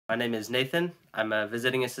My name is Nathan. I'm a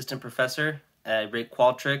visiting assistant professor. I rate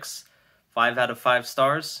Qualtrics 5 out of 5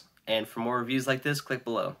 stars, and for more reviews like this, click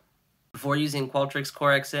below. Before using Qualtrics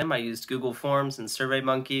CoreXM, I used Google Forms and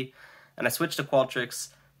SurveyMonkey, and I switched to Qualtrics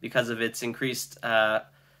because of its increased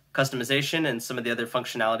customization and some of the other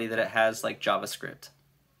functionality that it has, like JavaScript.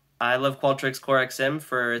 I love Qualtrics CoreXM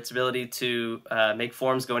for its ability to make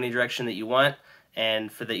forms go any direction that you want,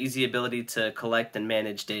 and for the easy ability to collect and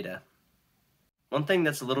manage data. One thing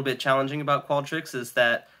that's a little bit challenging about Qualtrics is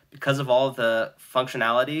that because of all of the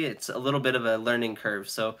functionality, it's a little bit of a learning curve.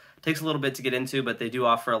 So it takes a little bit to get into, but they do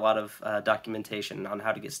offer a lot of documentation on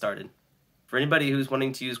how to get started. For anybody who's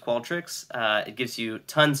wanting to use Qualtrics, it gives you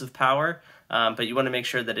tons of power, but you want to make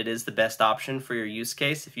sure that it is the best option for your use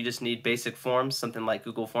case. If you just need basic forms, something like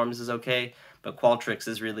Google Forms is okay, but Qualtrics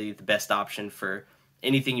is really the best option for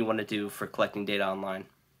anything you want to do for collecting data online.